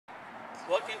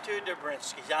Welcome to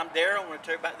Dobrinski's. I'm Daryl. I'm going to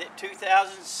tell you about the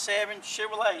 2007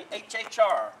 Chevrolet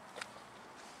HHR.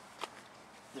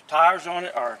 The tires on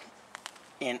it are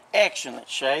in excellent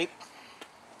shape.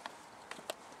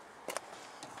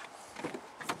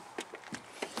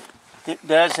 It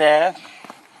does have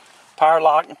power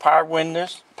lock and power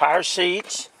windows, power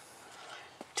seats,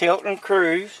 tilt and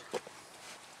cruise.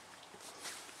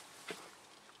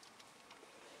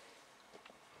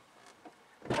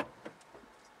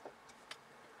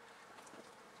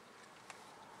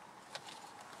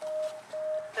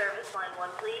 Service line 1,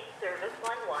 please. Service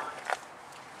line 1.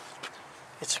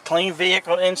 It's a clean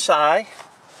vehicle inside.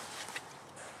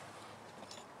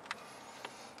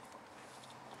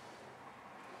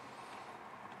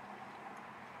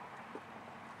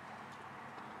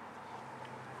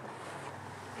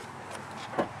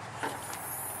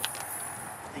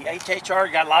 The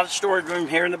HHR got a lot of storage room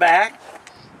here in the back.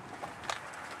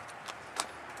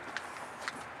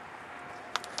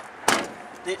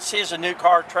 This is a new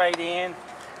car trade-in.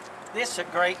 This is a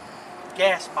great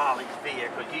gas mileage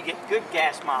vehicle. You get good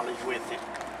gas mileage with it.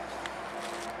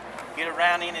 Get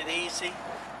around in it easy.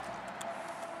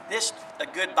 This is a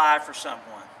good buy for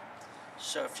someone.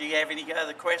 So if you have any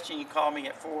other questions, you call me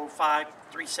at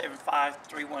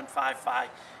 405-375-3155.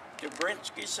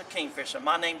 Dobrinski of Kingfisher.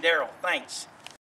 My name's Daryl. Thanks.